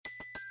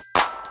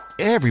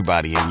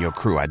Everybody in your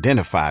crew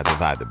identifies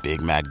as either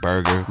Big Mac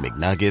Burger,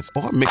 McNuggets,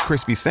 or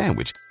McCrispy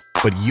Sandwich.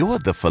 But you're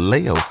the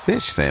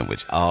Filet-O-Fish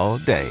Sandwich all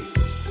day.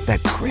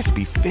 That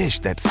crispy fish,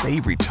 that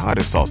savory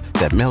tartar sauce,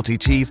 that melty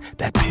cheese,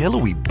 that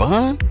pillowy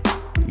bun.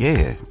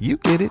 Yeah, you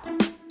get it.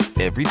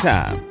 Every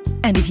time.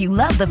 And if you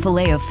love the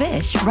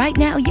Filet-O-Fish, right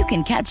now you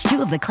can catch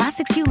two of the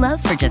classics you love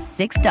for just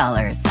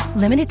 $6.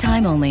 Limited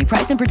time only.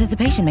 Price and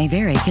participation may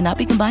vary. Cannot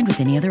be combined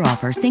with any other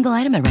offer. Single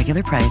item at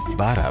regular price.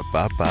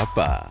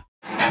 Ba-da-ba-ba-ba.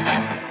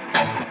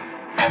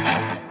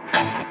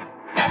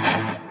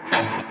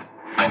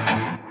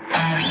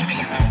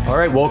 All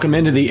right, welcome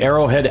into the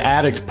Arrowhead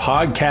Addict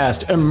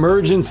podcast,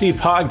 emergency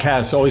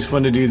podcast. Always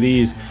fun to do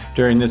these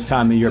during this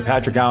time of year.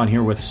 Patrick Allen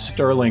here with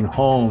Sterling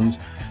Holmes.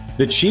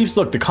 The Chiefs,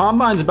 look, the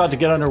combine's about to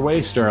get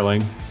underway,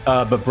 Sterling,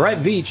 but Brett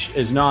Veach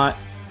is not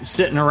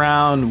sitting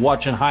around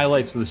watching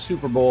highlights of the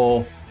Super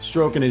Bowl,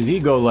 stroking his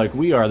ego like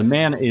we are. The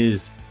man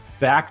is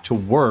back to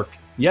work.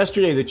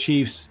 Yesterday, the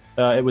Chiefs,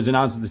 it was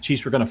announced that the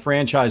Chiefs were going to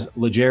franchise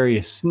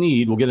L'Jarius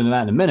Sneed. We'll get into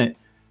that in a minute.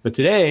 But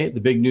today,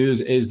 the big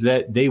news is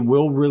that they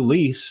will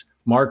release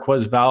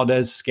Marquez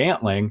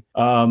Valdes-Scantling.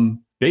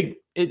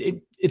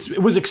 It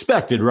was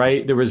expected,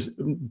 right? There was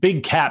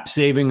big cap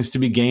savings to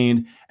be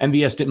gained.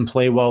 MVS didn't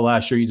play well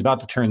last year. He's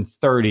about to turn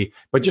 30.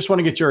 But just want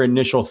to get your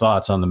initial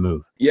thoughts on the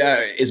move.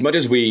 Yeah, as much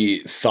as we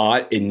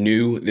thought and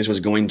knew this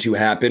was going to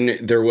happen,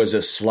 there was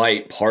a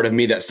slight part of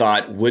me that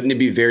thought, wouldn't it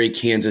be very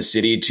Kansas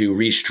City to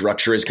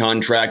restructure his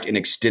contract and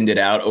extend it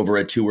out over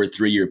a 2 or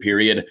 3 year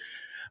period?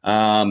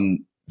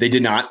 They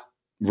did not.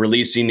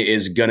 Releasing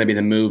is going to be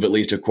the move, at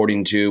least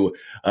according to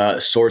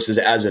sources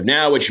as of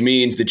now, which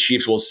means the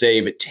Chiefs will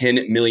save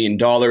 $10 million. It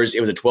was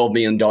a $12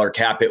 million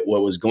cap hit.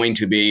 What was going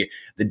to be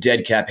the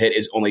dead cap hit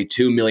is only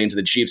 $2 million. So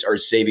the Chiefs are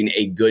saving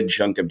a good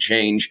chunk of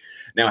change.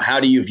 Now, how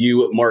do you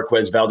view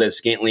Marquez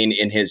Valdes-Scantling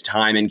in his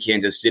time in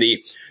Kansas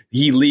City?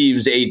 He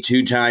leaves a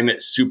 2-time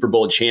Super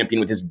Bowl champion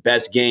with his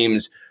best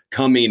games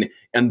coming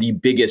on the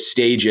biggest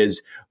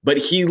stages, but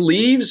he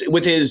leaves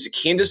with his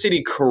Kansas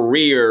City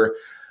career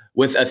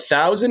with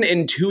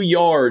 1,002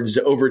 yards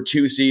over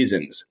 2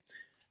 seasons.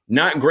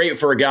 Not great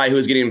for a guy who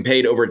is getting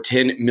paid over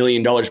 $10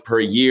 million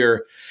per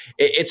year.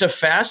 It's a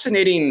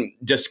fascinating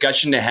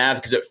discussion to have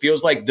because it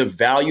feels like the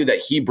value that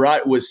he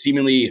brought was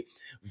seemingly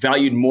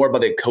valued more by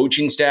the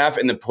coaching staff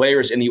and the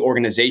players in the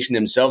organization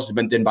themselves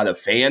than by the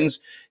fans.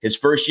 His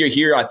first year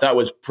here, I thought,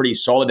 was pretty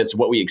solid. It's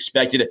what we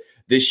expected.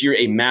 This year,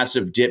 a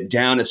massive dip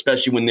down,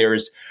 especially when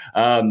there's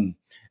a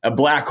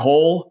black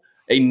hole,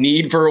 a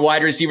need for a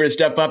wide receiver to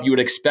step up. You would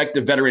expect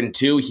the veteran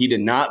too. He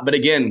did not. But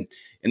again,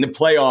 in the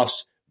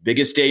playoffs,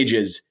 biggest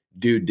stages,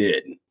 dude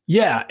did.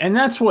 Yeah, and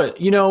that's what,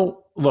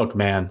 look,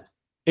 man,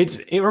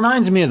 it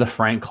reminds me of the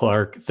Frank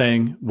Clark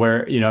thing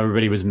where,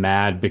 everybody was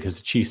mad because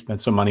the Chiefs spent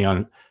so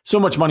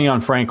much money on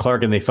Frank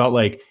Clark and they felt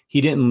like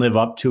he didn't live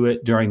up to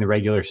it during the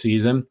regular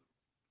season.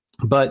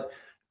 But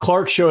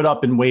Clark showed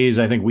up in ways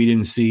I think we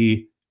didn't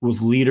see with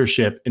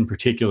leadership in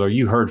particular.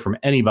 You heard from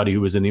anybody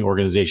who was in the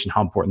organization how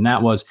important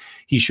that was.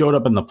 He showed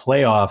up in the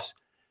playoffs.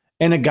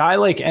 And a guy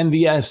like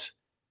MVS,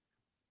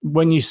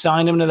 when you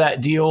signed him to that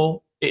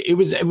deal, it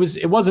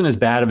wasn't as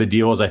bad of a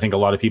deal as I think a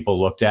lot of people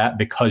looked at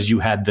because you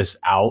had this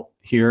out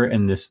here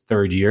in this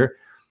third year.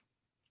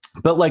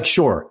 But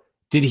sure,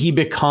 did he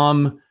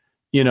become,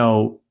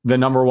 the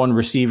number one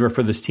receiver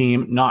for this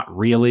team? Not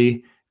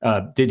really.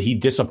 Did he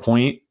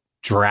disappoint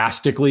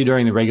drastically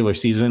during the regular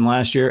season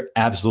last year?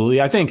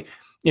 Absolutely. I think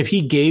if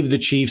he gave the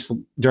Chiefs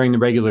during the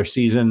regular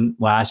season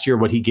last year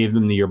what he gave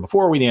them the year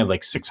before, when he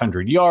had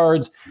 600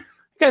 yards,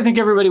 I think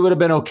everybody would have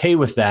been okay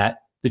with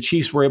that. The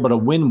Chiefs were able to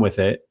win with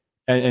it.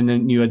 And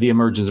then you had the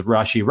emergence of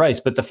Rashee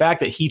Rice. But the fact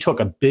that he took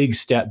a big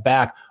step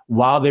back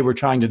while they were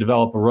trying to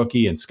develop a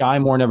rookie and Sky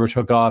Moore never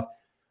took off,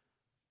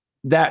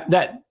 that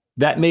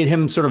made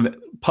him sort of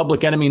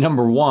public enemy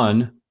number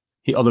one,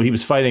 although he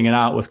was fighting it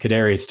out with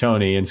Kadarius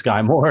Toney and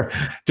Sky Moore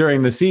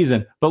during the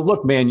season. But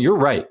look, man, you're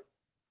right.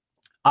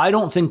 I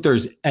don't think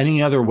there's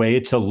any other way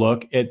to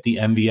look at the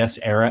MVS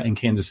era in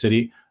Kansas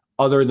City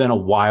other than a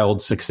wild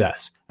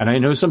success. And I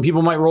know some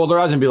people might roll their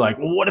eyes and be like,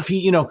 well, what if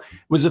he,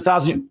 was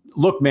 1,000?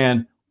 Look,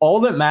 man, all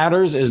that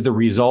matters is the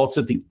results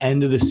at the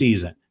end of the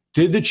season.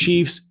 Did the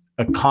Chiefs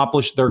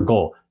accomplish their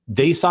goal?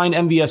 They signed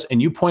MVS, and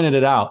you pointed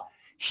it out.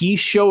 He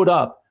showed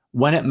up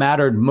when it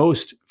mattered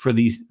most for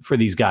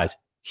these guys.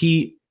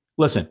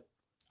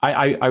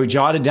 I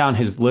jotted down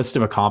his list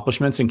of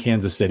accomplishments in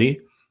Kansas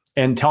City.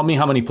 And tell me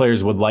how many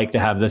players would like to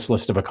have this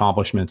list of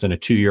accomplishments in a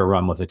 2-year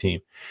run with a team.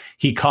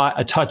 He caught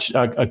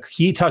a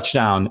key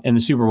touchdown in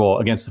the Super Bowl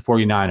against the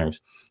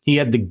 49ers. He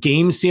had the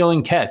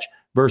game-sealing catch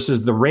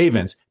versus the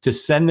Ravens to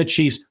send the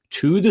Chiefs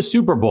to the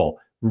Super Bowl.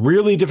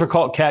 Really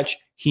difficult catch.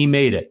 He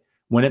made it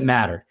when it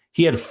mattered.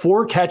 He had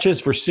 4 catches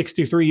for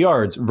 63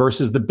 yards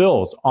versus the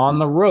Bills on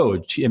the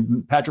road.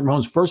 Patrick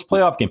Mahomes' first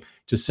playoff game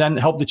to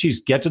help the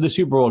Chiefs get to the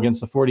Super Bowl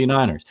against the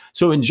 49ers.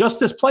 So in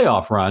just this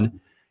playoff run,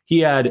 he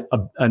had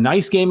a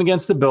nice game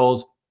against the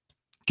Bills,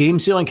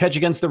 game-sealing catch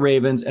against the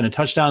Ravens, and a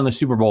touchdown in the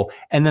Super Bowl.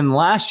 And then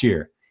last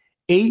year,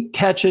 8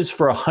 catches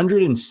for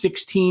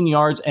 116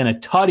 yards and a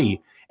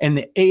tutty in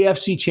the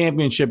AFC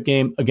Championship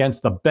game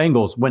against the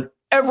Bengals when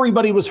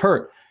everybody was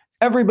hurt.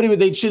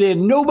 They had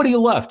nobody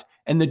left.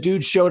 And the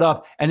dude showed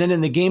up. And then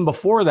in the game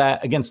before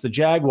that against the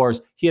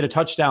Jaguars, he had a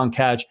touchdown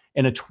catch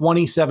in a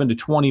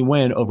 27-20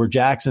 win over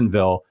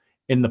Jacksonville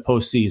in the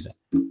postseason.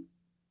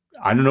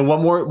 I don't know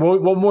what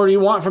more do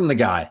you want from the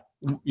guy?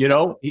 You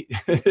know, he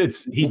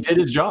did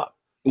his job.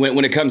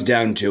 When it comes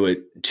down to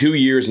it, 2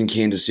 years in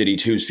Kansas City,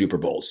 2 Super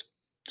Bowls.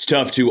 It's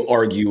tough to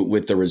argue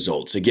with the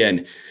results.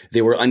 Again,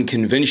 they were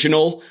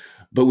unconventional,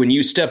 but when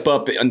you step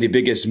up on the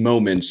biggest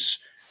moments,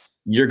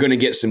 you're going to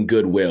get some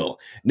goodwill.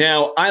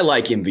 Now, I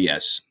like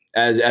MVS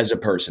as a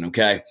person,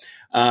 okay?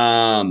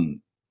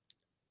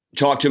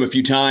 Talked to him a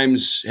few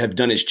times, have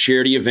done his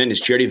charity event. His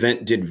charity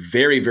event did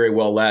very, very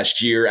well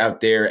last year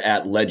out there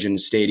at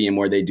Legends Stadium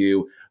where they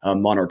do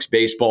Monarchs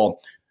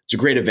baseball. It's a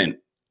great event.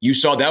 You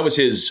saw that was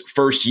his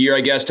first year,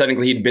 I guess.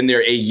 Technically, he'd been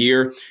there a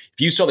year. If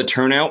you saw the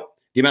turnout,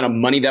 the amount of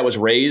money that was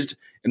raised,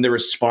 and the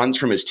response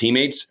from his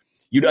teammates,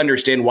 you'd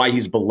understand why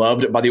he's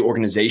beloved by the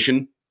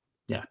organization.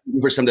 Yeah,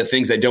 for some of the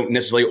things that don't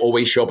necessarily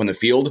always show up on the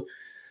field.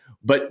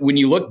 But when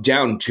you look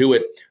down to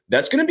it,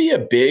 that's going to be a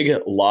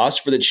big loss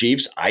for the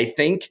Chiefs, I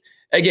think.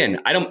 Again,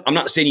 I'm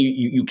not saying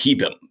you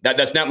keep him.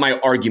 That's not my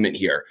argument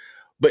here.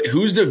 But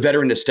who's the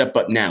veteran to step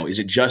up now? Is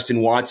it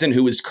Justin Watson,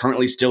 who is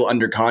currently still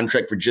under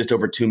contract for just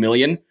over $2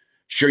 million?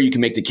 Sure, you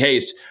can make the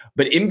case.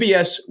 But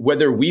MVS,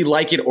 whether we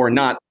like it or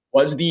not,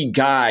 was the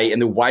guy in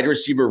the wide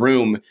receiver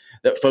room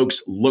that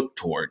folks look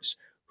towards.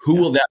 Who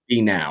will that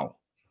be now?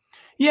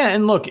 Yeah,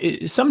 and look,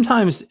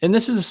 sometimes, and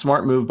this is a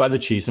smart move by the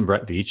Chiefs and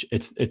Brett Veach.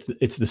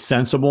 It's the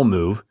sensible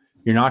move.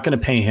 You're not going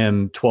to pay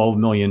him $12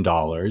 million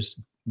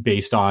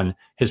based on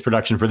his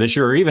production for this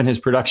year, or even his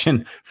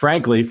production,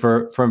 frankly,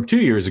 from 2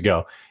 years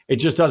ago. It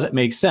just doesn't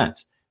make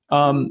sense.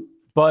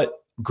 But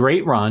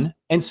great run,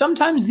 and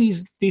sometimes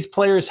these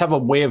players have a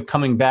way of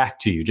coming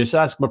back to you. Just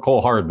ask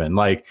McCole Hardman.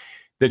 Like,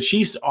 the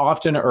Chiefs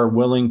often are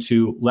willing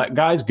to let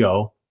guys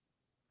go,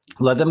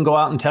 let them go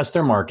out and test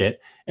their market.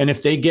 And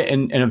if they get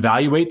and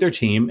evaluate their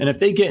team, and if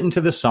they get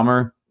into the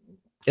summer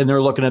and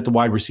they're looking at the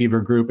wide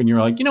receiver group and you're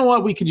like, you know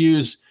what, we could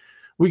use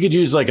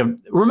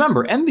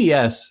remember,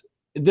 MVS,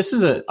 this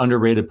is an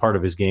underrated part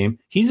of his game.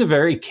 He's a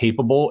very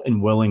capable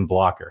and willing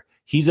blocker.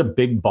 He's a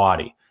big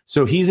body.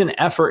 So he's an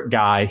effort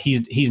guy.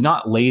 He's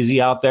not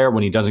lazy out there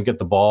when he doesn't get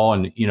the ball.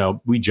 And, you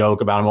know, we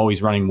joke about him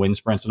always running wind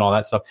sprints and all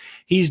that stuff.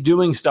 He's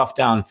doing stuff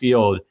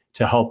downfield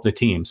to help the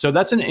team. So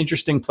that's an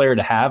interesting player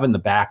to have in the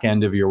back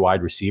end of your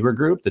wide receiver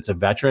group. That's a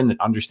veteran that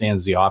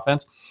understands the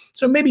offense.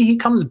 So maybe he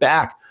comes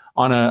back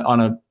on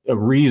a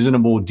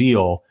reasonable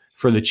deal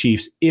for the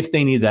Chiefs if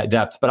they need that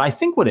depth. But I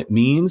think what it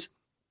means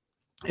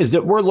is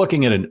that we're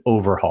looking at an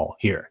overhaul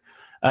here.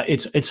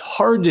 It's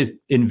hard to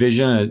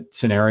envision a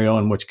scenario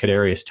in which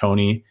Kadarius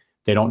Toney,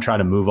 they don't try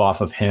to move off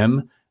of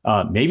him.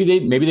 Maybe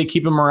they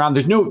keep him around.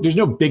 There's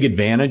no big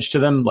advantage to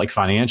them, like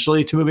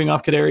financially, to moving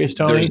off Kadarius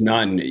Toney. There's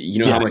none. You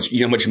know how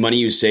much money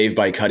you save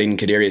by cutting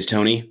Kadarius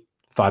Toney?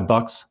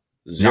 $5.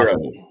 Zero.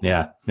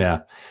 Nothing.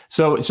 Yeah.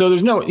 So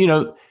there's no, you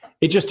know,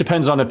 it just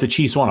depends on if the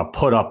Chiefs want to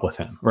put up with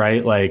him,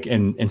 right? Like,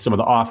 and some of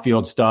the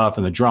off-field stuff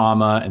and the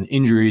drama and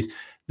injuries.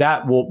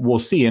 That we'll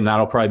see, and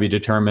that'll probably be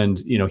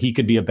determined. You know, he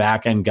could be a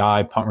back-end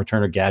guy, punt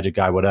returner, gadget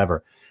guy,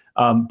 whatever.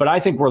 But I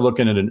think we're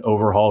looking at an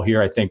overhaul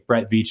here. I think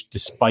Brett Veach,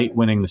 despite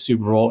winning the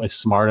Super Bowl, is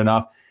smart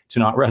enough to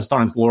not rest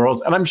on his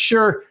laurels. And I'm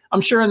sure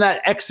in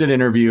that exit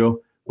interview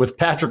with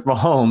Patrick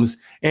Mahomes,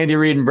 Andy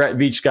Reid and Brett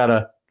Veach got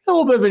a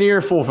little bit of an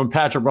earful from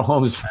Patrick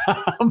Mahomes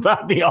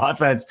about the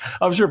offense.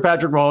 I'm sure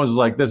Patrick Mahomes is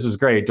like, this is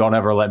great. Don't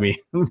ever let me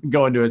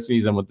go into a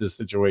season with this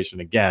situation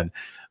again.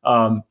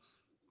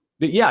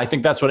 But yeah, I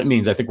think that's what it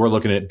means. I think we're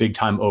looking at big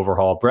time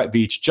overhaul. Brett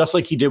Veach, just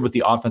like he did with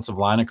the offensive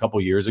line a couple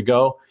years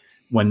ago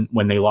when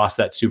they lost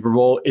that Super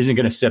Bowl, isn't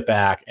going to sit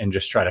back and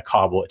just try to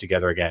cobble it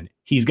together again.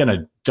 He's going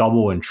to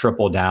double and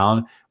triple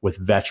down with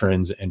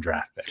veterans and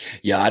draft picks.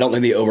 Yeah, I don't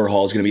think the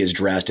overhaul is going to be as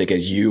drastic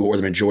as you or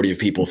the majority of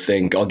people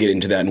think. I'll get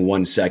into that in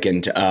 1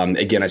 second.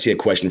 Again, I see a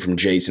question from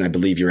Jason. I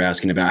believe you're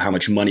asking about how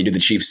much money do the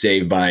Chiefs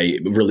save by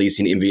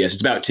releasing MVS.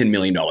 It's about $10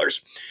 million.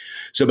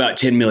 So about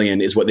 $10 million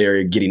is what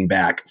they're getting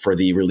back for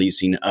the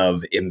releasing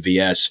of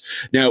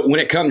MVS. Now, when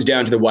it comes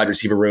down to the wide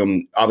receiver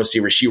room, obviously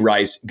Rashee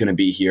Rice going to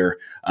be here.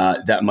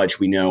 That much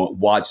we know.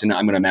 Watson,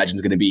 I'm going to imagine,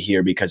 is going to be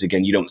here because,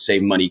 again, you don't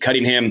save money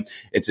cutting him.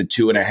 It's a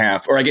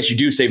 2.5, or I guess you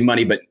do save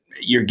money, but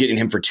you're getting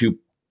him for a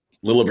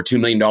little over $2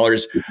 million. I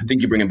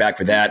think you bring him back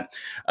for that.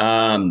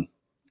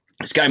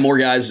 Sky Moore,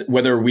 guys,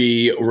 whether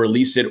we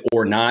release it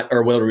or not,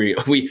 or whether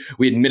we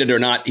admit it or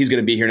not, he's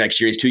going to be here next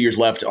year. He's 2 years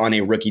left on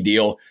a rookie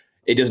deal.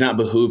 It does not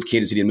behoove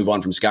Kansas City to move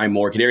on from Sky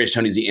Moore. Kadarius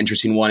Toney is the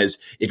interesting one. Is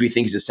if you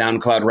think he's a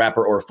SoundCloud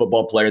rapper or a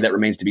football player, that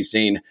remains to be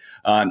seen.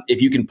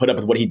 If you can put up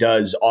with what he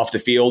does off the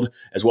field,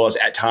 as well as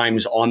at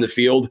times on the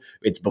field,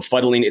 it's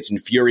befuddling, it's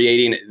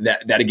infuriating.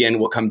 That again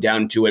will come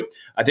down to it.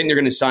 I think they're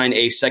going to sign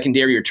a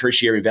secondary or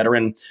tertiary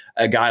veteran,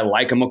 a guy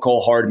like a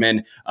McCole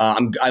Hardman.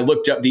 I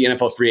looked up the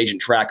NFL free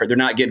agent tracker. They're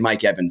not getting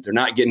Mike Evans. They're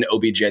not getting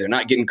OBJ. They're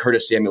not getting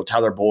Curtis Samuel,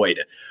 Tyler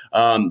Boyd.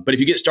 But if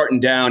you get starting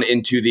down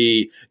into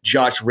the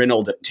Josh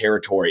Reynolds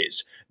territories,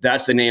 Mahomes.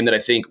 That's the name that I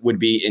think would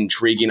be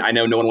intriguing. I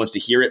know no one wants to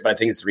hear it, but I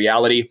think it's the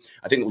reality.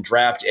 I think they'll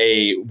draft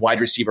a wide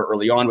receiver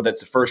early on, whether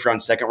that's the first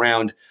round, second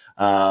round.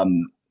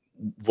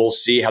 We'll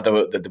see how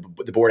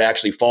the board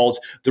actually falls.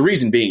 The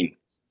reason being,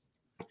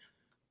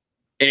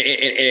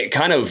 it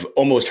kind of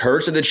almost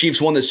hurts that the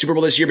Chiefs won the Super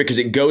Bowl this year because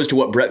it goes to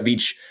what Brett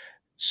Veach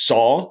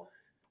saw.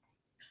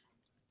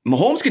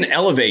 Mahomes can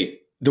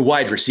elevate the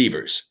wide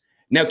receivers.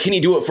 Now, can he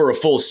do it for a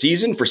full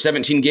season for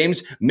 17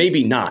 games?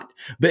 Maybe not.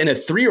 But in a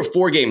 3 or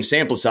 4 game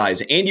sample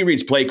size, Andy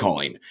Reid's play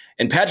calling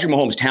and Patrick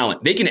Mahomes'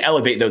 talent, they can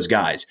elevate those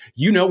guys.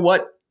 You know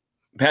what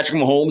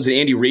Patrick Mahomes and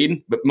Andy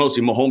Reid, but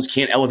mostly Mahomes,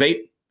 can't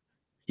elevate?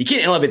 He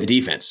can't elevate the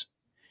defense.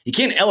 He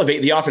can't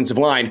elevate the offensive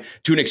line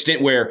to an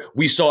extent where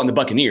we saw in the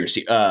Buccaneers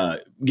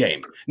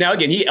game. Now,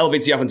 again, he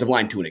elevates the offensive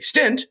line to an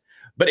extent,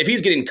 but if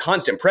he's getting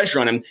constant pressure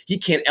on him, he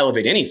can't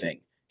elevate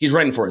anything. He's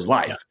running for his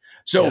life. Yeah.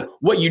 So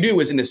what you do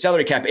is in the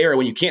salary cap era,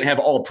 when you can't have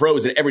all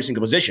pros at every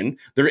single position,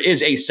 there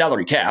is a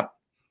salary cap.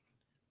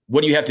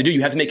 What do you have to do?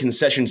 You have to make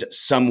concessions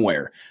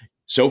somewhere.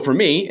 So for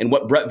me, and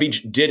what Brett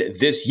Veach did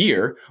this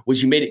year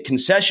was you made it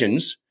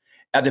concessions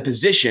at the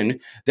position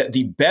that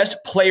the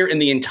best player in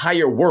the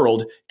entire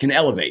world can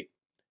elevate.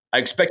 I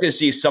expect to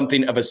see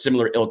something of a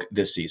similar ilk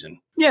this season.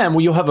 Yeah,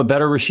 and you'll have a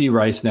better Rashee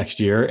Rice next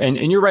year.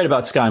 And you're right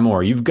about Sky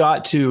Moore. You've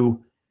got to,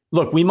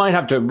 look, we might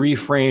have to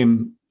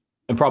reframe,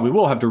 and probably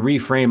will have to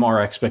reframe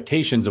our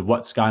expectations of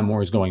what Sky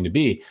Moore is going to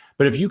be.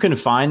 But if you can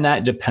find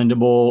that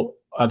dependable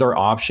other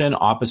option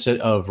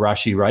opposite of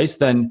Rashee Rice,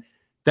 then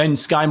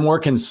Sky Moore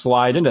can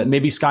slide into it.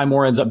 Maybe Sky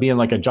Moore ends up being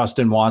like a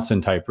Justin Watson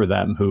type for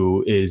them,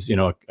 who is,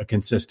 a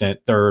consistent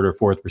third or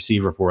fourth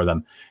receiver for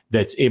them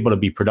that's able to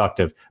be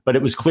productive. But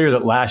it was clear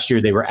that last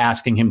year they were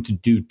asking him to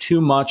do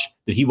too much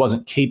that he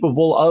wasn't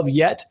capable of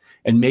yet,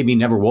 and maybe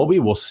never will be.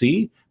 We'll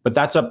see. But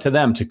that's up to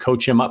them to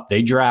coach him up.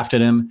 They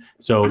drafted him.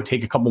 So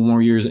take a couple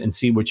more years and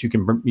see what you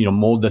can,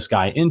 mold this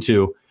guy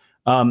into.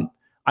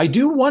 I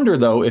do wonder,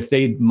 though, if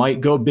they might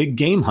go big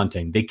game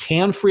hunting. They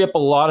can free up a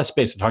lot of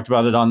space. I talked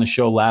about it on the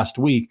show last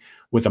week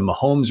with a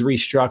Mahomes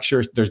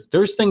restructure.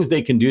 There's things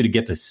they can do to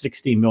get to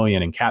 $60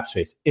 million in cap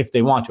space if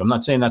they want to. I'm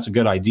not saying that's a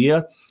good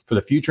idea for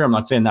the future. I'm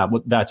not saying that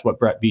that's what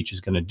Brett Veach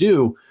is going to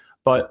do,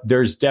 but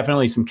there's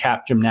definitely some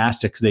cap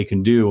gymnastics they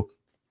can do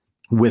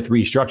with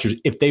restructures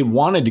if they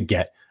wanted to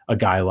get a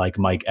guy like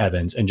Mike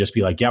Evans and just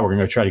be like, yeah, we're going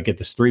to try to get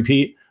this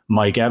three-peat.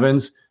 Mike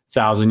Evans,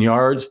 1,000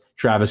 yards,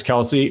 Travis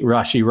Kelce,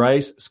 Rashee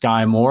Rice,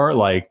 Sky Moore.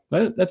 Like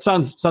that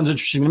sounds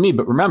interesting to me.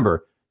 But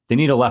remember, they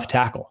need a left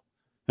tackle.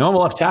 They don't have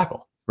a left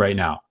tackle right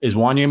now. Is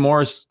Wanya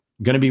Morris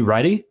going to be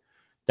ready?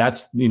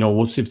 That's,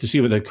 we'll have to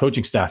see what the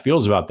coaching staff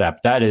feels about that.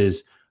 But that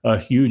is a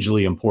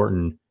hugely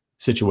important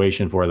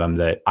situation for them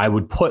that I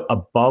would put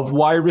above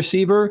wide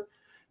receiver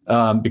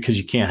because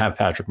you can't have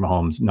Patrick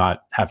Mahomes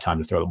not have time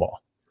to throw the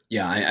ball.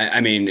 Yeah,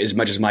 I mean, as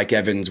much as Mike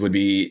Evans would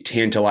be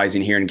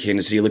tantalizing here in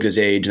Kansas City, look at his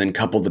age, and then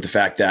coupled with the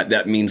fact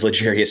that means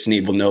L'Jarius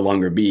Sneed will no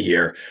longer be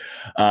here.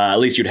 At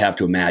least you'd have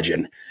to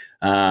imagine.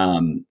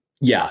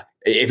 Yeah,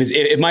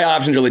 if my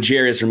options are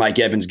L'Jarius or Mike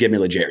Evans, give me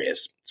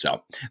L'Jarius.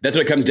 So that's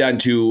what it comes down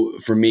to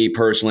for me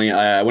personally.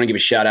 I want to give a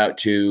shout out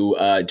to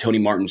Tony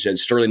Martin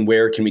says, Sterling,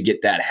 where can we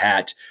get that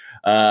hat?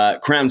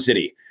 Crown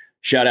City.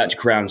 Shout out to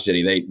Crown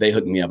City. They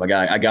hooked me up.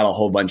 I got a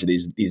whole bunch of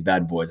these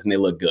bad boys, and they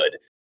look good.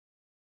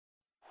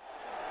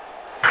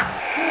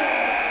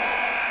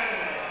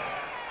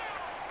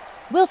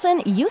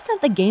 Wilson, you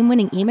sent the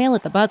game-winning email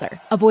at the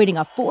buzzer, avoiding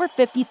a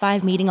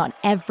 4:55 meeting on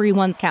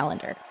everyone's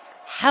calendar.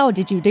 How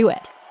did you do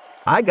it?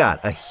 I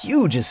got a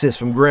huge assist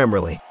from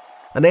Grammarly,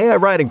 an AI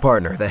writing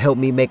partner that helped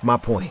me make my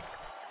point.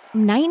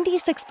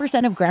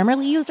 96% of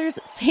Grammarly users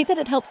say that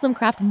it helps them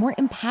craft more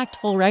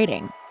impactful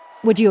writing.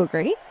 Would you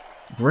agree?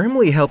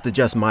 Grammarly helped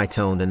adjust my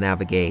tone to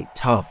navigate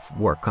tough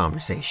work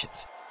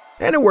conversations.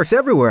 And it works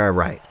everywhere I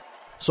write,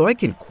 so I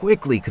can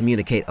quickly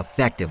communicate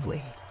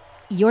effectively.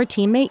 Your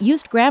teammate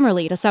used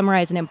Grammarly to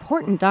summarize an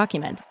important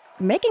document,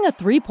 making a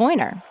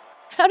 3-pointer.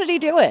 How did he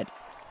do it?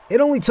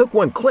 It only took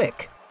one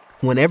click.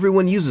 When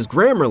everyone uses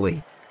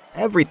Grammarly,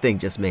 everything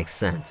just makes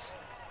sense.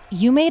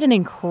 You made an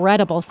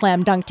incredible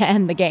slam dunk to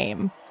end the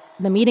game.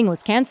 The meeting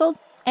was canceled,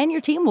 and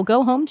your team will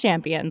go home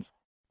champions.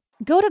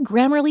 Go to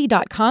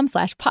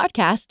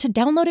Grammarly.com/podcast to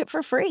download it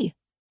for free.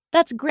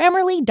 That's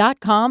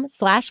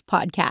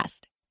Grammarly.com/podcast.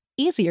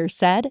 Easier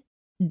said,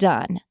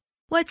 done.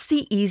 What's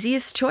the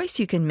easiest choice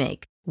you can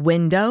make?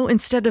 Window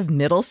instead of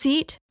middle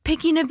seat?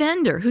 Picking a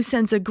vendor who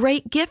sends a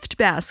great gift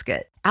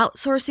basket?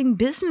 Outsourcing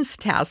business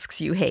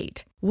tasks you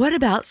hate? What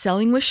about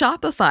selling with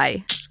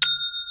Shopify?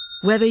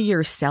 Whether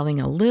you're selling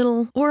a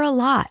little or a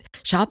lot,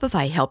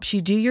 Shopify helps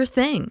you do your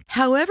thing,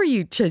 however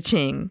you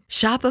cha-ching.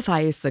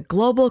 Shopify is the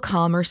global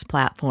commerce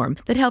platform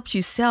that helps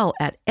you sell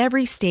at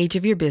every stage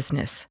of your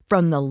business.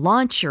 From the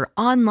launch your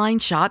online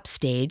shop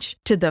stage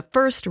to the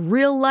first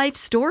real-life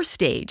store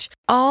stage,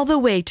 all the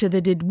way to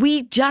the did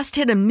we just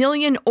hit 1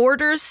 million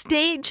orders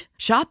stage.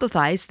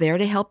 Shopify's there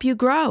to help you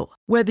grow.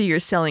 Whether you're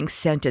selling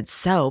scented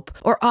soap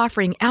or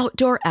offering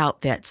outdoor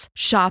outfits,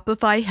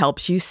 Shopify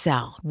helps you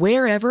sell.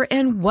 Wherever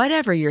and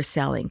whatever you're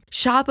selling,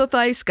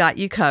 Shopify's got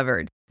you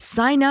covered.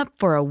 Sign up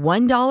for a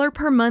 $1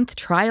 per month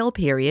trial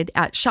period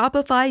at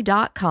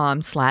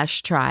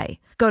shopify.com/try.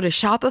 Go to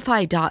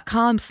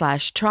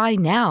shopify.com/try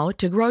now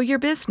to grow your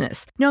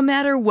business, no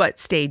matter what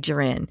stage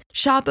you're in.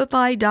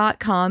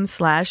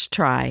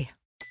 Shopify.com/try.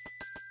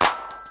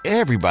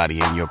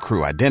 Everybody in your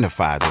crew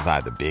identifies as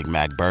either Big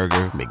Mac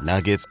Burger,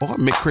 McNuggets, or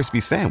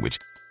McCrispy Sandwich.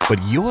 But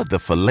you're the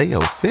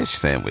Filet-O-Fish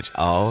Sandwich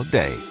all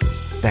day.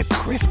 That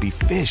crispy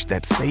fish,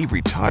 that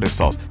savory tartar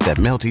sauce, that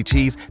melty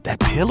cheese,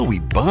 that pillowy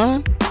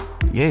bun.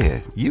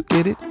 Yeah, you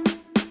get it.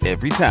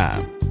 Every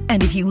time.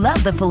 And if you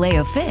love the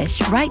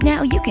Filet-O-Fish, right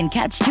now you can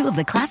catch two of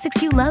the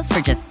classics you love for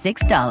just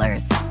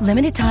 $6.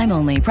 Limited time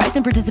only. Price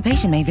and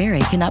participation may vary.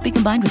 Cannot be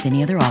combined with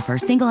any other offer.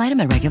 Single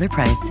item at regular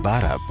price.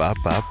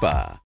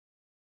 Ba-da-ba-ba-ba.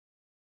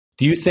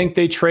 Do you think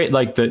they trade,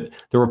 like the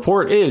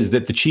report is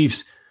that the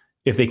Chiefs,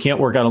 if they can't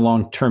work out a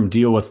long-term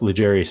deal with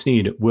L'Jarius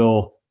Sneed,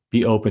 will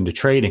be open to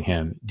trading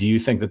him? Do you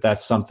think that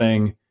that's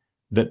something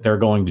that they're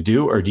going to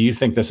do? Or do you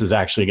think this is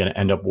actually going to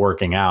end up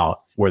working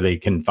out where they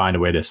can find a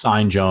way to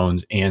sign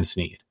Jones and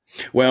Sneed?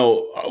 Well,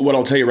 what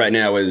I'll tell you right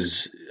now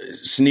is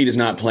Sneed is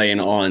not playing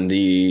on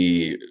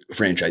the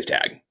franchise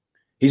tag.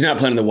 He's not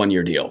playing on the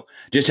one-year deal.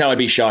 Just how I'd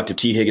be shocked if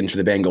T. Higgins for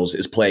the Bengals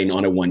is playing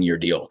on a one-year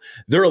deal.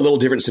 They're a little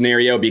different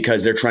scenario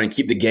because they're trying to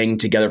keep the gang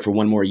together for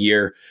one more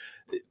year.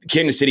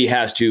 Kansas City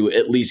has to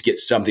at least get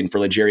something for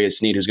L'Jarius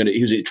Sneed, who's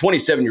a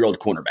 27-year-old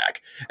cornerback.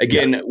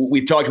 Again,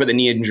 We've talked about the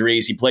knee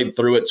injuries. He played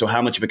through it, so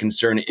how much of a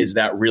concern is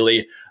that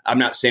really? I'm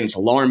not saying it's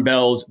alarm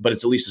bells, but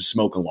it's at least a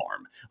smoke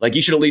alarm. Like,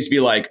 you should at least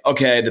be like,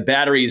 okay, the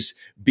battery's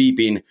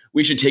beeping.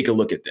 We should take a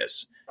look at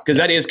this. Because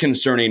that is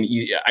concerning.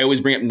 I always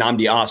bring up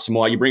Nnamdi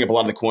Asomugha. You bring up a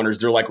lot of the corners.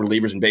 They're like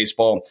relievers in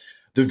baseball.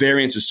 The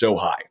variance is so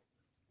high.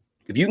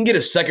 If you can get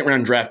a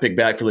second-round draft pick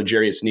back for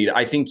L'Jarius Sneed,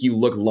 I think you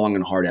look long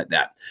and hard at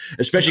that,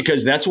 especially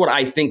because that's what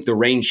I think the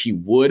range he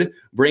would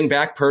bring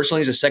back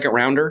personally as a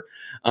second-rounder.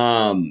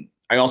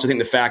 I also think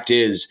the fact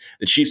is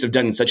the Chiefs have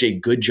done such a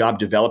good job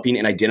developing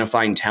and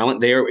identifying talent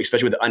there,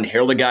 especially with the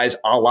unheralded guys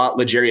a la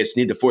L'Jarius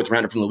Sneed, the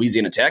fourth-rounder from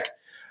Louisiana Tech.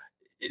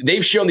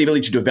 They've shown the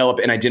ability to develop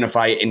and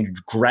identify and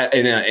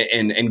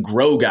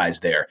grow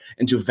guys there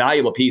into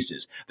valuable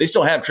pieces. They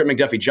still have Trent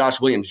McDuffie, Josh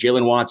Williams,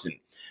 Jalen Watson.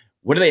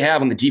 What do they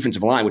have on the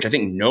defensive line, which I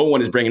think no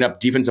one is bringing up,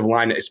 defensive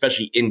line,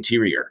 especially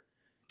interior?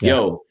 Yeah.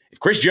 Yo,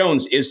 if Chris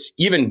Jones is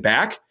even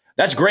back,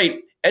 that's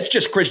great. It's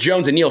just Chris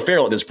Jones and Neil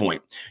Farrell at this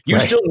point. You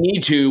still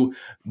need to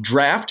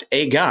draft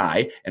a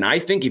guy, and I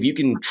think if you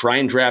can try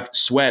and draft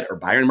Sweat or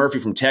Byron Murphy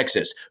from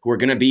Texas, who are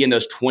going to be in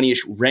those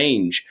 20-ish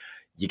range,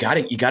 you got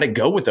to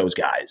go with those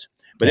guys.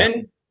 But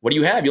then what do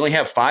you have? You only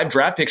have 5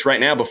 draft picks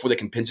right now before the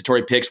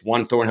compensatory picks.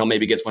 One, Thornhill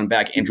maybe gets one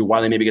back. Andrew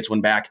Wiley maybe gets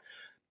one back.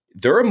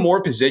 There are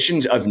more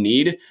positions of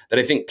need that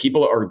I think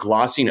people are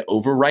glossing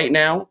over right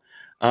now.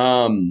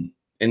 And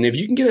if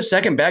you can get a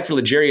second back for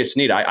L'Jarius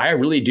Sneed, I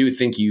really do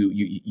think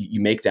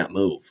you make that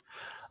move.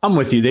 I'm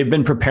with you. They've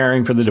been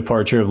preparing for the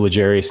departure of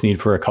L'Jarius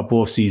Sneed for a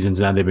couple of seasons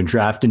now. They've been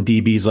drafting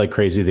DBs like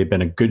crazy.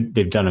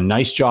 They've done a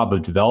nice job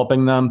of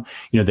developing them.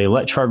 You know, they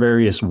let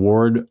Charvarius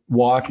Ward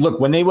walk.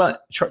 Look, when they went,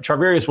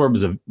 Charvarius Ward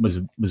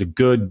was a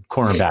good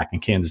cornerback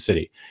in Kansas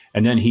City,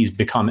 and then he's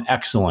become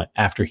excellent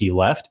after he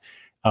left.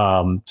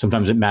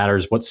 Sometimes it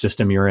matters what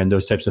system you're in,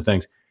 those types of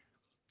things.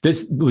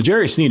 This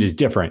L'Jarius Sneed is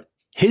different.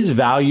 His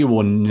value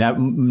will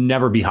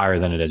never be higher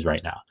than it is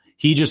right now.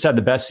 He just had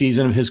the best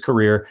season of his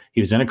career.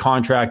 He was in a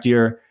contract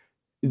year.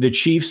 The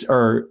Chiefs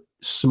are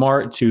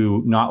smart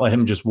to not let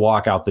him just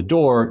walk out the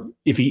door.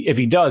 If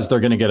he does, they're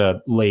going to get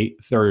a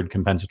late third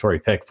compensatory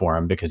pick for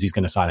him because he's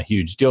going to sign a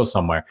huge deal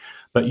somewhere.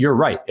 But you're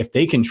right. If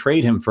they can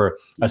trade him for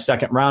a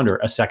second rounder,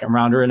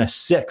 and a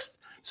sixth,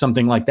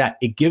 something like that,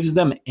 it gives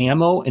them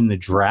ammo in the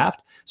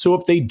draft. So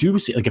if they do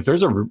see, like if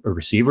there's a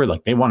receiver,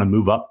 like they want to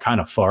move up kind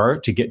of far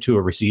to get to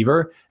a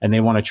receiver and they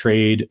want to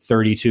trade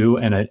 32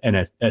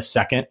 and a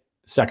second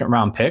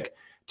round pick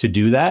to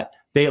do that,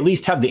 they at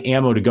least have the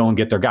ammo to go and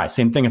get their guy.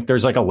 Same thing if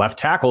there's like a left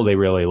tackle they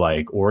really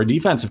like or a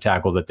defensive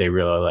tackle that they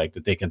really like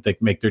that they can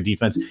make their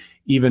defense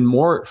even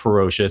more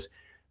ferocious.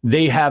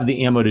 They have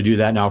the ammo to do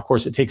that. Now, of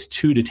course, it takes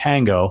 2 to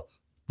tango.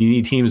 You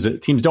need teams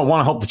don't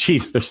want to help the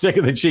Chiefs. They're sick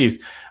of the Chiefs.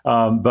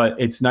 But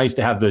it's nice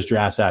to have those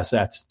draft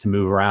assets to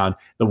move around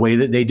the way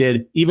that they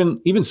did,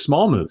 even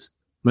small moves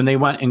when they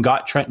went and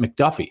got Trent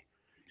McDuffie.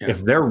 Yeah.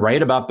 If they're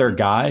right about their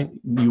guy,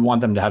 you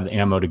want them to have the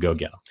ammo to go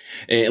get him.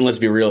 And let's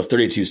be real,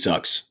 32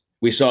 sucks.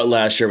 We saw it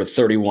last year with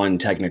 31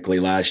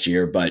 technically last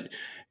year, but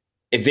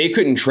if they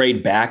couldn't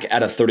trade back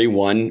at a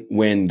 31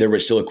 when there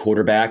was still a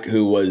quarterback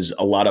who was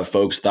a lot of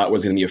folks thought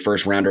was going to be a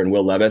first rounder in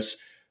Will Levis,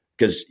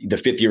 because the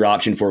 5th-year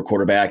option for a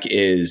quarterback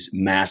is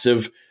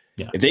massive.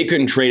 Yeah. If they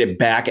couldn't trade it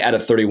back at a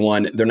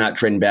 31, they're not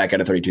trading back at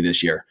a 32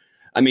 this year.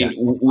 I mean,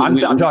 yeah.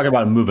 I'm talking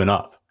about moving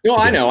up. No,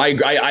 I know.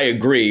 I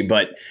agree.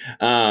 But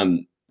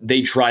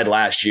they tried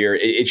last year.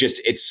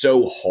 It's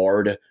so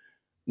hard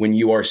when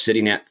you are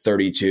sitting at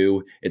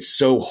 32. It's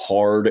so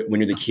hard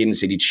when you're the Kansas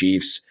City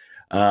Chiefs.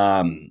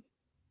 They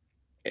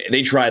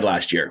tried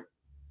last year.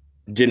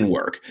 Didn't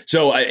work.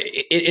 So at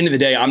the end of the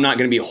day, I'm not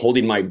going to be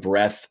holding my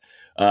breath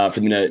for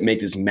them to make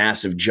this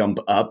massive jump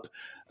up.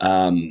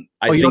 You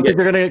don't think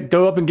they're going to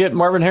go up and get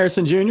Marvin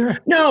Harrison Jr.?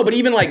 No, but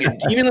even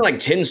like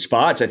 10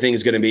 spots, I think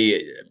is going to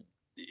be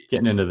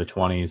getting into the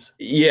 20s.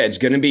 Yeah, it's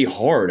going to be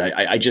hard.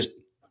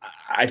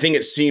 I think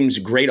it seems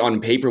great on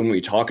paper when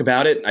we talk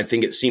about it. I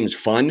think it seems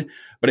fun,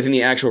 but I think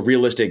the actual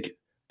realistic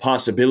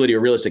possibility or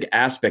realistic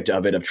aspect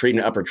of it, of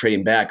trading up or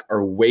trading back,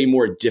 are way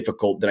more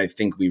difficult than I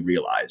think we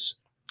realize.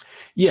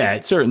 Yeah,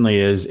 it certainly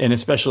is. And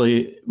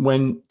especially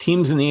when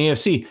teams in the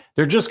AFC,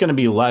 they're just going to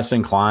be less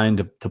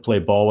inclined to play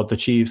ball with the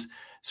Chiefs.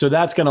 So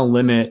that's going to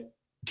limit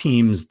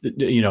teams,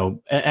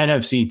 an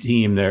NFC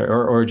team there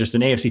or just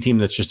an AFC team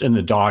that's just in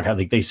the dog. I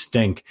think they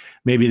stink.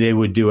 Maybe they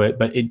would do it,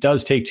 but it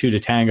does take two to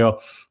tango.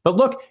 But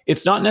look,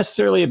 it's not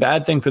necessarily a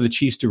bad thing for the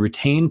Chiefs to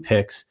retain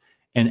picks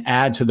and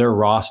add to their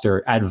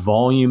roster, add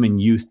volume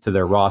and youth to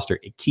their roster.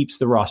 It keeps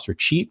the roster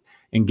cheap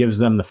and gives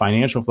them the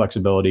financial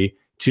flexibility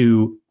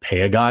to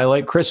pay a guy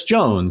like Chris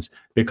Jones,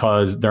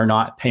 because they're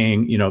not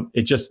paying,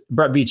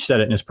 Brett Veach said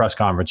it in his press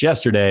conference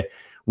yesterday.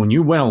 When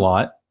you win a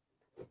lot,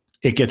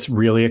 it gets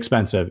really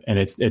expensive, and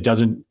it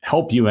doesn't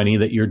help you any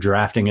that you're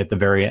drafting at the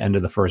very end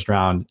of the first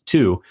round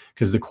too,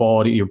 because the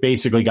quality, you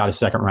basically got a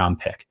second round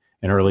pick,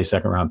 an early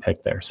second round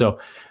pick there. So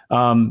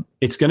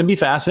it's going to be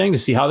fascinating to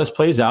see how this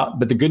plays out.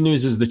 But the good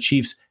news is the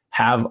Chiefs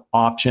have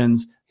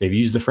options. They've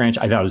used the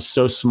franchise. I thought it was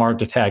so smart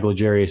to tag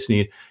L'Jarius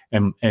Sneed.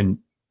 And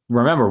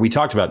remember, we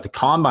talked about the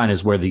combine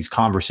is where these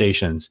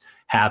conversations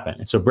happen.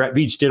 And so Brett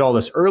Veach did all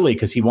this early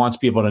because he wants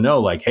people to know,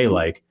 like, hey,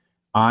 like,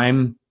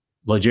 I'm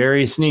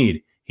L'Jarius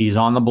Sneed. He's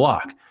on the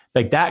block.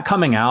 Like that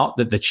coming out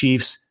that the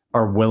Chiefs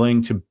are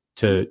willing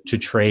to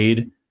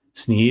trade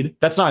Sneed.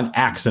 That's not an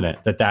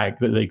accident.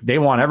 That they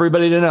want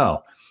everybody to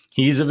know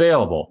he's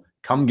available.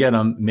 Come get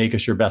him. Make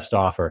us your best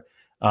offer.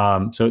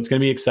 So it's going to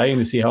be exciting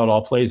to see how it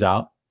all plays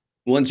out.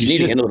 Well, and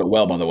Sneed handled it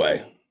well, by the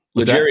way.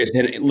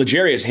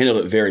 L'Jarius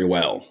handled it very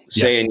well,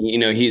 saying,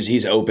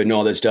 he's open and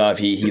all this stuff.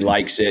 He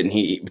likes it, and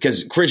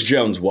because Chris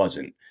Jones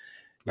wasn't.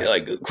 Right.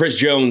 Like Chris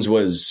Jones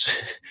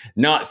was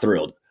not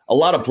thrilled. A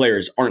lot of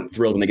players aren't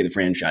thrilled when they get the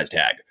franchise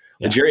tag.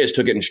 Yeah. L'Jarius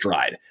took it in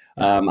stride.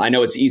 I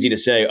know it's easy to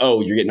say,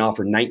 oh, you're getting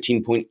offered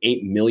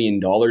 $19.8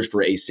 million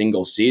for a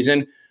single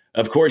season.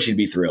 Of course you'd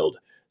be thrilled.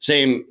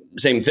 Same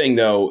thing,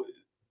 though.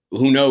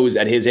 Who knows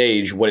at his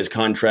age what his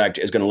contract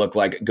is going to look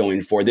like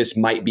going forward. This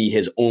might be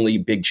his only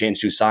big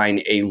chance to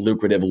sign a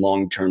lucrative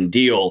long-term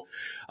deal.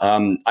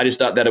 I just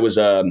thought that it was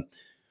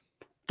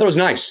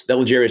nice that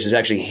L'Jarius is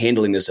actually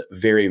handling this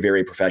very,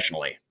 very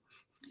professionally.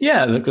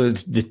 Yeah,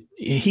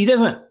 he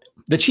doesn't.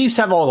 The Chiefs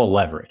have all the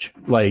leverage.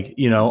 Like,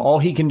 all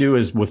he can do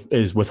is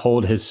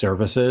withhold his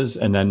services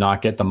and then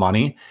not get the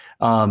money.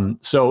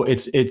 So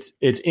it's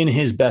in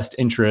his best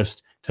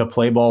interest to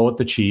play ball with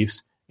the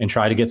Chiefs and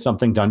try to get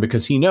something done,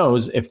 because he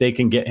knows if they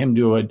can get him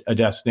to a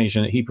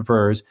destination that he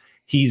prefers,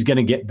 he's going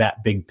to get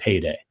that big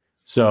payday.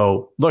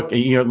 So look,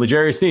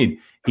 L'Jarius Sneed,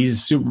 he's a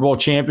Super Bowl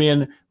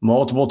champion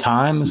multiple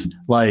times.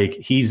 Like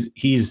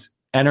he's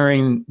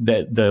entering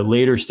the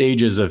later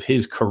stages of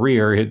his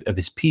career, of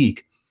his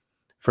peak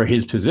for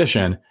his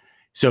position.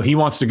 So he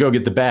wants to go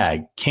get the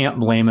bag. Can't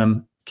blame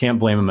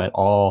him at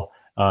all.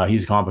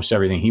 He's accomplished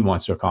everything he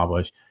wants to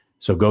accomplish.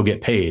 So go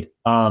get paid.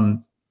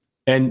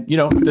 And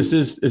this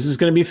is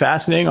going to be a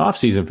fascinating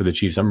offseason for the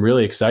Chiefs. I'm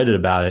really excited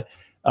about it.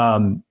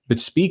 But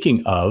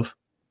speaking of,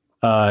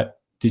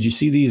 did you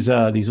see these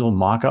little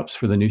mock-ups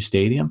for the new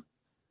stadium?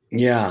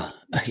 Yeah.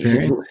 What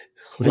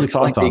are your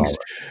thoughts on it?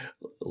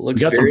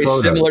 Looks very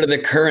similar to the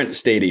current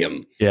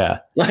stadium. Yeah.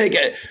 Like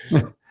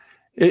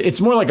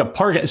it's more like a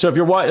park. So if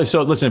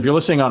you're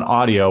listening on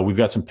audio, we've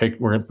got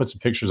we're going to put some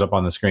pictures up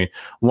on the screen.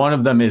 One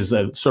of them is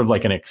sort of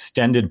like an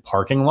extended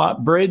parking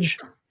lot bridge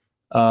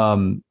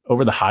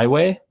over the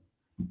highway.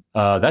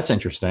 That's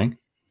interesting.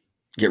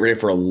 Get ready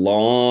for a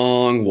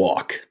long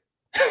walk.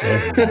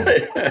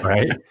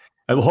 Right.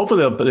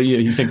 Hopefully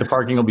you think the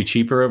parking will be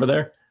cheaper over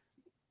there?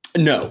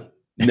 No.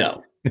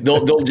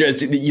 They'll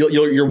just,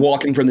 you're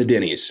walking from the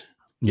Denny's.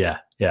 Yeah.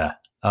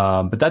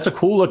 But that's a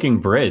cool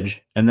looking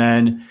bridge. And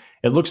then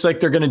it looks like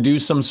they're going to do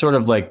some sort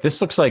of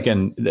this looks like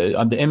on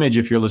the image,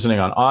 if you're listening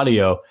on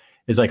audio,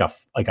 is like a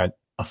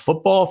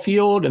football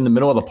field in the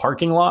middle of the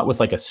parking lot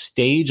with like a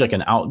stage, like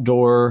an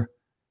outdoor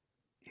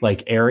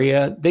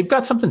area. They've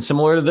got something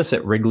similar to this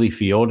at Wrigley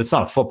Field. It's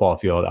not a football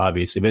field,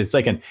 obviously, but it's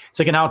like an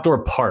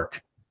outdoor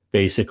park,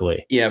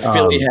 basically. Yeah,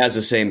 Philly has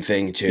the same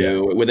thing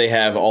too, where they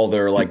have all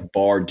their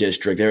bar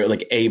district. They're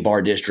like a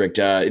bar district,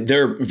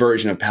 their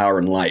version of Power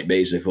and Light,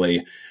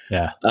 basically.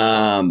 Yeah.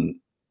 And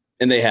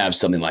they have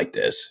something like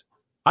this.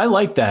 I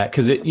like that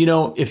because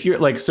if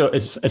you're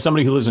as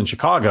somebody who lives in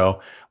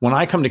Chicago, when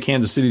I come to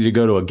Kansas City to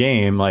go to a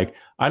game,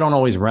 I don't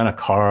always rent a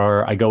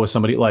car. I go with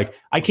somebody.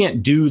 I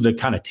can't do the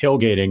kind of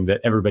tailgating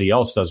that everybody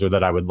else does or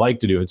that I would like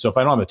to do. And so if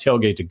I don't have a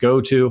tailgate to go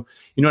to,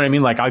 you know what I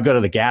mean? I go to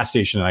the gas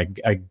station and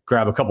I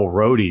grab a couple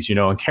roadies,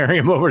 and carry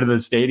them over to the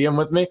stadium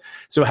with me.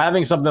 So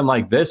having something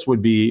like this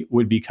would be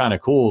kind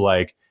of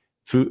cool.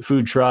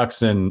 Food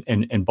trucks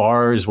and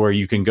bars where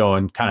you can go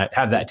and kind of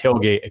have that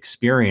tailgate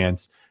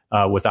experience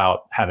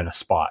without having a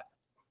spot.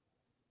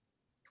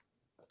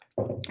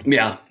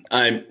 Yeah,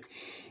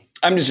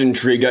 I'm just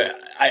intrigued.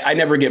 I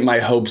never get my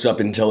hopes up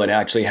until it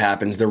actually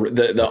happens.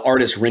 The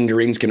artist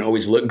renderings can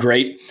always look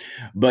great,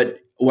 but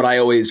what I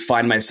always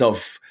find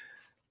myself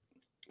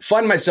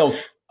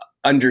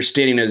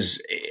understanding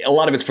is a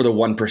lot of it's for the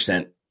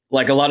 1%.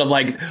 Like a lot of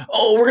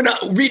oh, we're gonna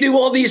redo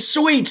all these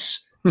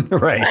suites.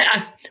 Right.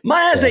 My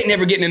ass ain't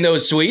never getting in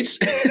those suites.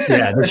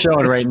 Yeah, they're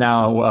showing right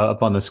now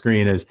up on the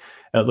screen is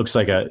it looks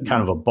like a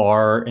kind of a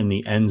bar in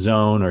the end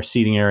zone or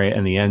seating area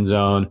in the end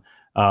zone,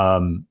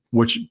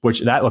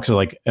 which that looks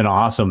like an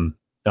awesome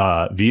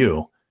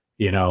view,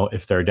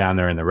 if they're down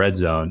there in the red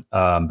zone.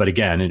 But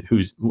again,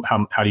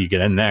 how do you get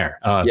in there?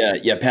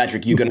 Yeah,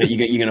 Patrick, you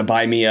gonna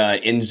buy me a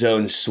end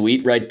zone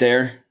suite right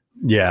there?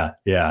 Yeah.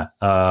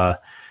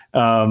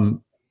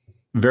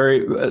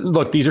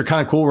 Look, these are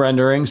kind of cool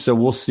renderings, so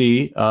we'll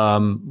see.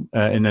 And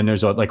then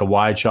there's a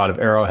wide shot of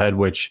Arrowhead,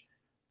 which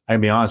I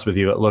can be honest with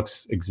you, it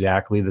looks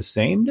exactly the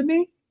same to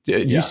me.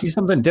 Did you see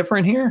something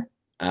different here?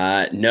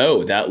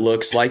 No, that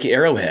looks like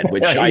Arrowhead,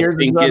 which I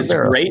think is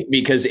great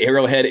because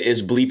Arrowhead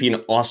is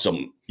bleeping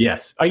awesome.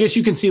 Yes, I guess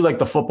you can see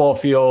the football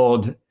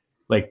field,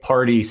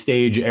 party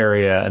stage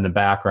area in the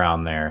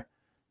background there.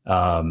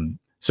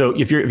 So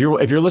if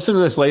you're listening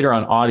to this later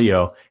on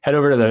audio, head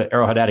over to the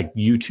Arrowhead Addict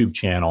YouTube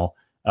channel.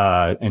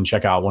 And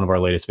check out one of our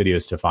latest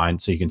videos to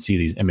find so you can see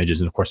these images.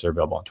 And of course, they're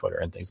available on Twitter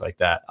and things like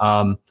that.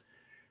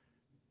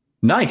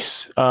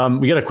 Nice.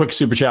 We got a quick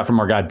super chat from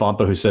our guy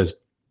Bumpa who says,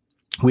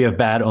 we have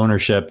bad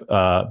ownership,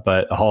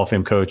 but a Hall of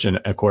Fame coach and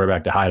a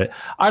quarterback to hide it.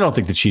 I don't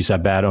think the Chiefs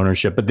have bad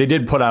ownership, but they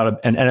did put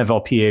out an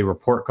NFLPA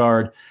report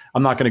card.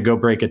 I'm not going to go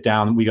break it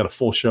down. We got a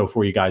full show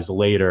for you guys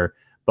later,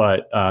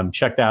 but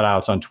check that out.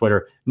 It's on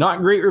Twitter.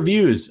 Not great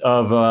reviews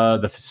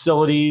of the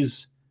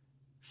facilities,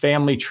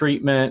 family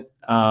treatment.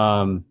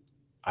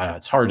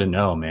 It's hard to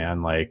know,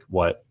 man,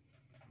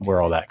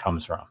 where all that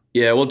comes from.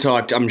 Yeah, we'll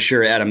talk. I'm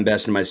sure Adam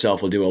Best and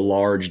myself will do a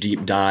large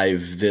deep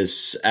dive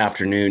this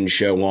afternoon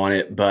show on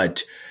it.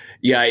 But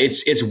yeah,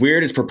 it's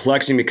weird. It's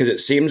perplexing because it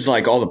seems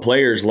like all the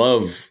players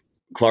love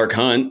Clark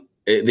Hunt.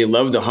 They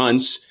love the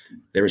Hunts.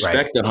 They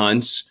respect the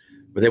Hunts.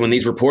 But then when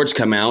these reports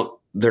come out,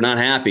 they're not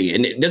happy.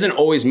 And it doesn't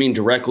always mean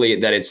directly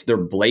that they're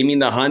blaming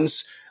the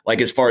Hunts,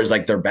 as far as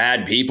they're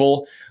bad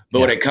people.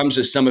 But when it comes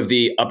to some of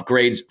the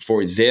upgrades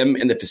for them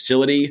in the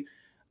facility,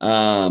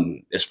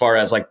 as far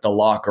as the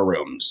locker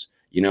rooms,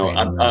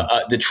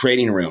 the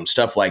training room,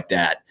 stuff like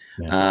that.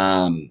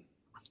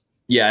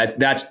 Yeah.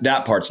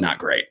 That part's not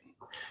great.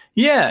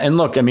 Yeah. And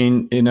look, I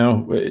mean,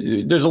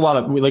 there's a lot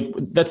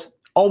of that's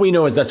all we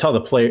know is that's how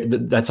the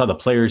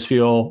players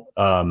feel.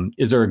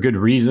 Is there a good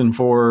reason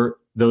for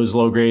those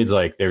low grades?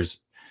 There's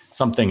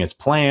something is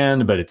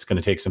planned, but it's going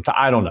to take some time.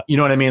 I don't know. You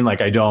know what I mean?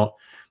 I don't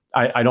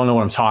know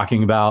what I'm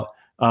talking about.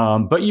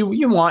 But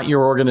you want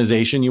your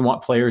organization, you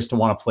want players to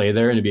want to play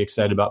there and to be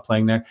excited about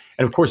playing there.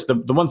 And of course, the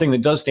one thing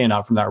that does stand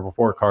out from that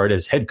report card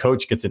is head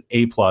coach gets an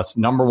A+,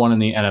 number 1 in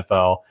the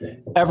NFL.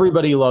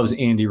 Everybody loves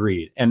Andy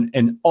Reid,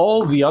 and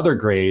all the other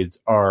grades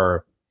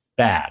are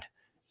bad.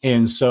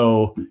 And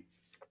so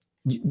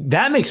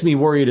that makes me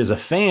worried as a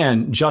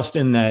fan, just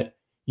in that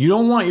you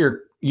don't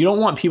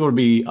want people to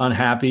be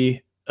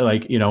unhappy.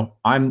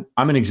 I'm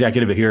an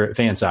executive here at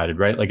Fansided,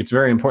 right? It's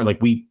very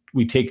important.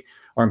 We take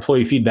our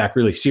employee feedback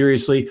really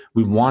seriously.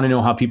 We want to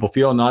know how people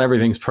feel. Not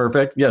everything's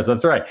perfect. Yes,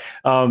 that's right.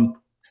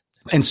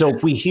 And so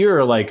if we hear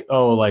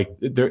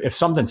if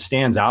something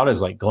stands out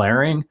as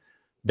glaring,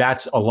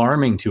 that's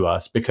alarming to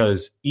us,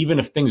 because even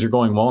if things are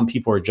going well and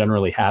people are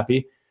generally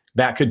happy,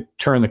 that could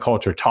turn the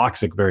culture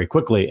toxic very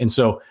quickly. And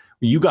so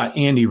you got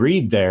Andy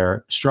Reid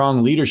there,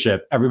 strong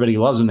leadership. Everybody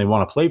loves him. They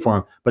want to play for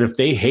him. But if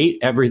they hate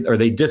or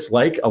they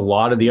dislike a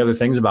lot of the other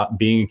things about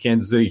being a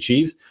Kansas City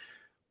Chiefs,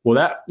 well,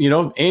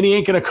 Andy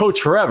ain't going to coach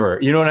forever.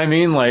 You know what I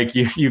mean?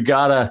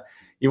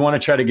 You want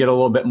to try to get a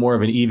little bit more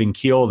of an even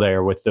keel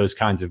there with those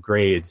kinds of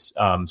grades,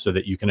 so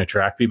that you can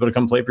attract people to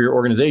come play for your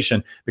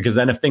organization. Because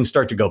then if things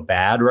start to go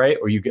bad, right,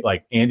 or you get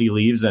Andy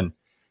leaves and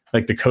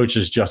the coach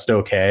is just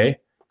okay,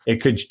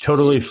 it could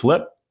totally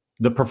flip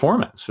the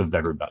performance of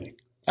everybody.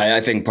 I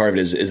think part of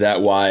it is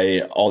that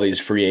why all these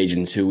free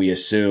agents who we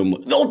assume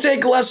they'll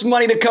take less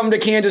money to come to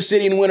Kansas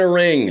City and win a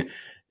ring,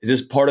 is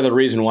this part of the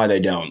reason why they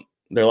don't?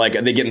 They're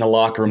they get in the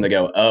locker room, they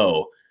go,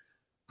 oh,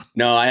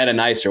 no, I had a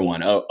nicer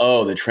one.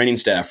 Oh, the training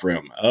staff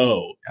room.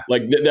 Oh,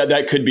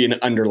 that could be an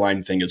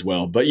underlying thing as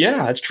well. But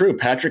yeah, that's true.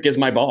 Patrick is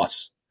my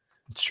boss.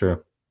 It's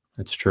true.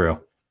 It's true.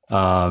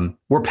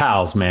 We're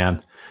pals,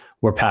 man.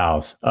 We're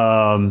pals.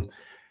 All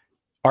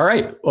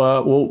right.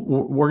 Well,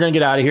 we're going to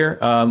get out of here.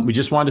 We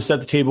just wanted to set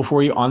the table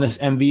for you on this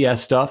MVS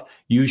stuff.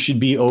 You should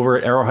be over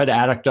at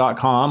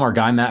arrowheadaddict.com. Our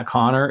guy, Matt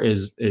Connor,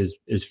 is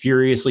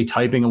furiously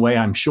typing away,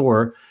 I'm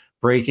sure,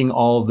 breaking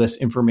all of this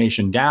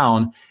information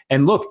down.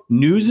 And look,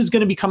 news is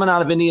going to be coming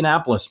out of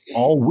Indianapolis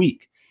all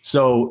week.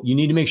 So you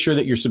need to make sure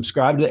that you're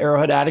subscribed to the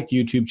Arrowhead Addict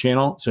YouTube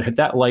channel. So hit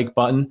that like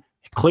button,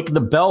 click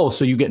the bell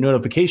so you get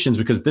notifications,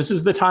 because this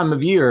is the time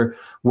of year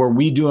where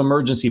we do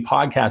emergency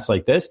podcasts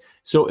like this.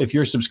 So if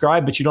you're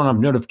subscribed, but you don't have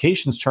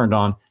notifications turned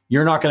on,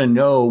 you're not going to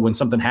know when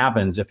something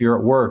happens. If you're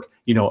at work,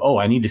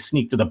 I need to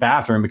sneak to the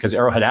bathroom because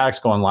Arrowhead Addict's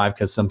going live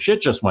because some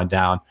shit just went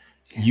down.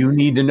 you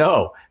need to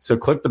know. So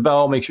click the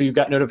bell, make sure you've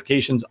got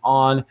notifications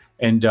on,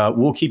 and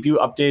we'll keep you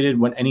updated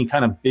when any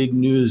kind of big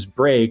news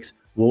breaks.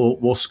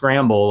 We'll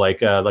scramble like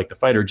the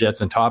fighter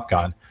jets and Top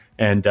Gun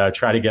and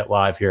try to get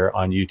live here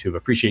on YouTube.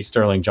 Appreciate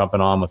Sterling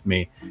jumping on with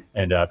me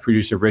and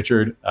producer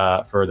Richard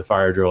for the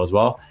fire drill as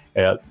well.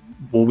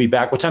 We'll be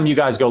back. What time do you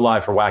guys go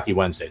live for Wacky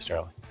Wednesday,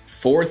 Sterling?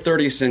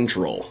 4:30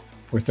 Central.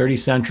 4:30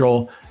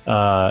 Central.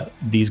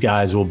 These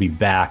guys will be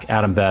back,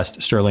 Adam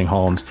Best, Sterling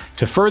Holmes,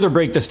 to further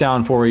break this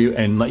down for you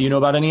and let you know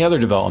about any other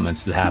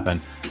developments that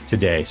happen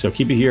today. So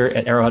keep it here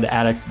at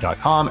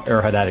arrowheadaddict.com,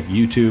 Arrowhead Addict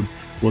YouTube.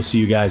 We'll see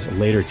you guys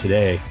later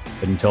today.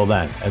 But until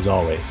then, as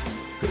always,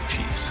 go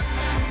Chiefs.